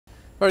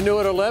Our new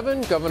at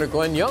 11, Governor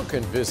Glenn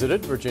Youngkin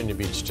visited Virginia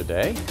Beach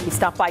today. He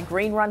stopped by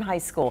Green Run High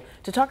School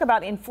to talk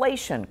about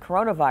inflation,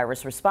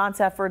 coronavirus response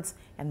efforts,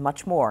 and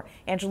much more.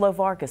 Angelo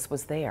Vargas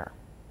was there.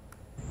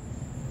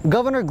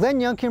 Governor Glenn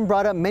Youngkin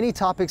brought up many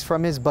topics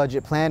from his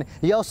budget plan.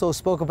 He also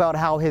spoke about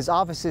how his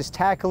office is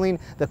tackling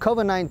the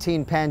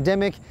COVID-19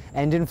 pandemic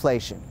and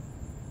inflation.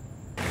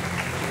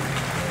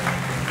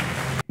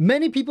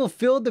 Many people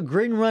filled the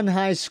Green Run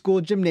High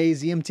School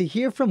gymnasium to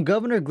hear from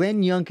Governor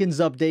Glenn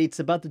Youngkin's updates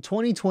about the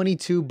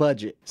 2022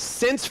 budget.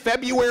 Since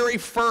February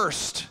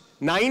 1st,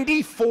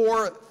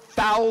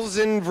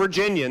 94,000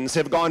 Virginians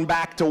have gone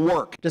back to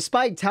work.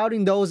 Despite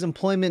touting those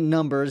employment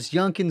numbers,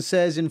 Youngkin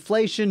says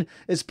inflation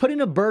is putting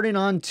a burden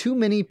on too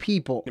many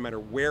people. No matter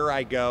where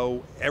I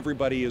go,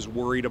 everybody is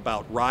worried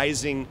about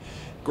rising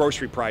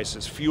grocery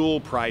prices, fuel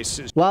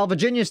prices. While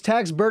Virginia's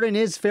tax burden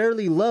is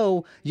fairly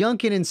low,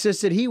 Youngkin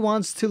insisted he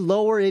wants to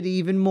lower it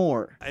even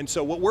more. And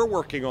so what we're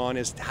working on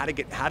is how to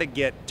get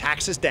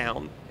taxes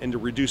down and to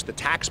reduce the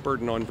tax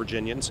burden on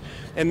Virginians.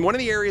 And one of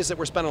the areas that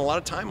we're spending a lot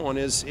of time on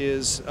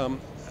is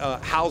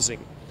housing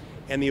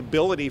and the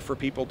ability for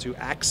people to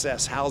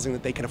access housing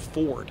that they can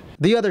afford.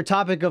 The other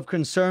topic of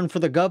concern for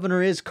the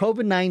governor is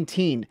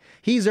COVID-19.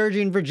 He's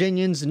urging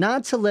Virginians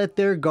not to let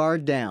their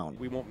guard down.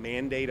 We won't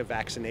mandate a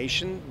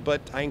vaccination,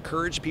 but I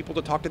encourage people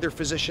to talk to their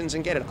physicians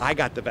and get it. I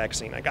got the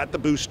vaccine. I got the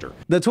booster.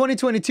 The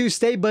 2022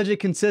 state budget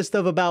consists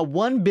of about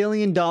 $1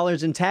 billion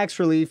in tax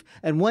relief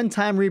and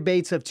one-time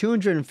rebates of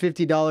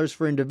 $250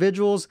 for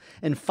individuals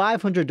and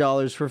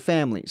 $500 for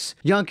families.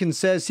 Youngkin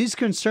says he's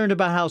concerned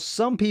about how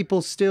some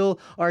people still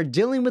are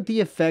dealing with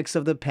the effects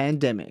of the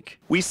pandemic.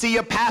 We see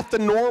a path to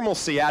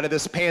normalcy out of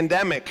this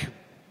pandemic,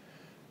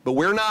 but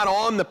we're not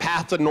on the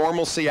path to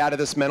normalcy out of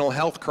this mental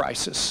health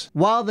crisis.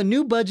 While the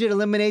new budget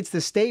eliminates the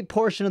state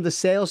portion of the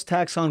sales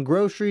tax on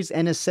groceries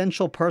and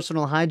essential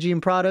personal hygiene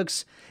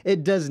products,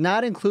 it does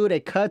not include a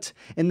cut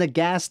in the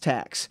gas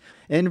tax.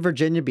 In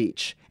Virginia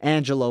Beach,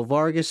 Angelo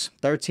Vargas,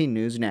 13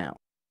 News Now.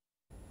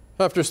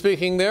 After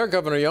speaking there,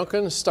 Governor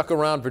Youngkin stuck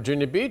around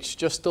Virginia Beach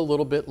just a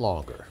little bit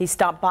longer. He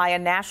stopped by a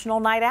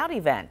national night out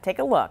event. Take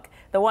a look.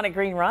 The one at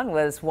Green Run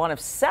was one of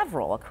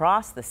several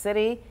across the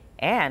city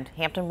and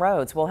Hampton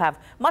Roads. We'll have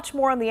much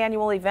more on the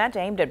annual event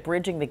aimed at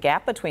bridging the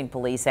gap between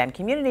police and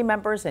community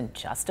members in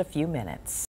just a few minutes.